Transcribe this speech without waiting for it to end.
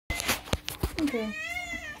Okay.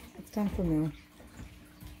 It's time for me.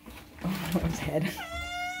 Oh, his head.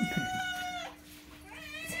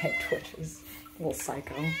 His head twitches. A little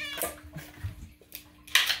psycho.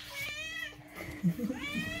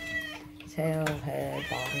 Tail, head,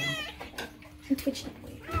 body. And twitch that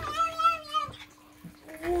way.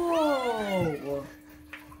 Whoa!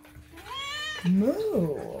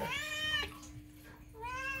 Moo!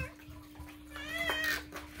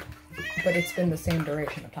 But it's been the same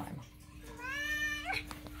duration of time.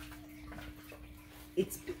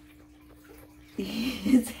 It's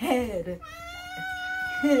his head.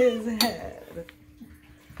 His head.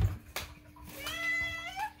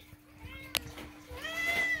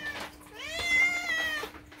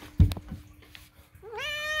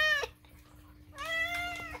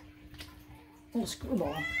 Oh,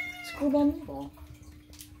 screwball. Screwball meatball.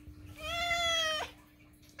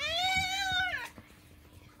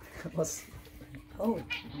 Let's, oh,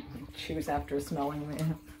 choose after smelling me.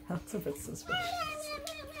 That's a bit suspicious.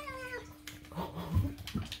 Oh.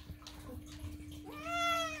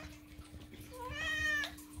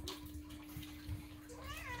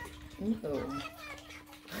 Ew.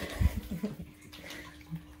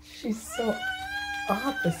 She's so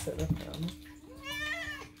opposite of him.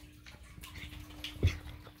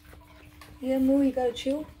 Yeah, Moo, you gotta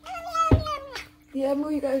chew? Yeah, Moo,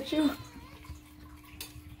 you gotta chew?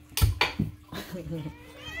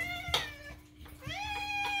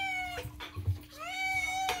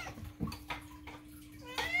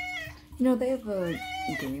 You know, they have a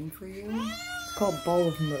game for you. It's called Ball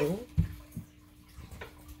of Moo.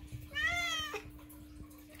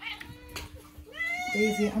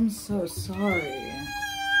 Daisy, I'm so sorry.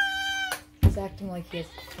 He's acting like he has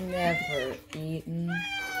never eaten.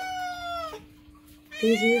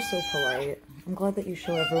 Daisy, you're so polite. I'm glad that you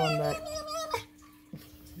show everyone that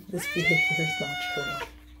this behavior is not true.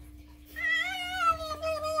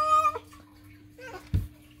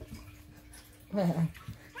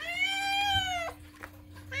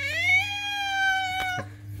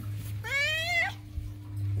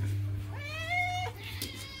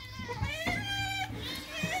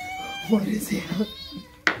 What is he?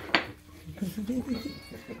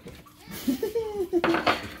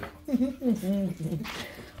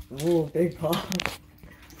 Ooh, big paw.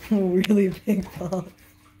 Really big paw.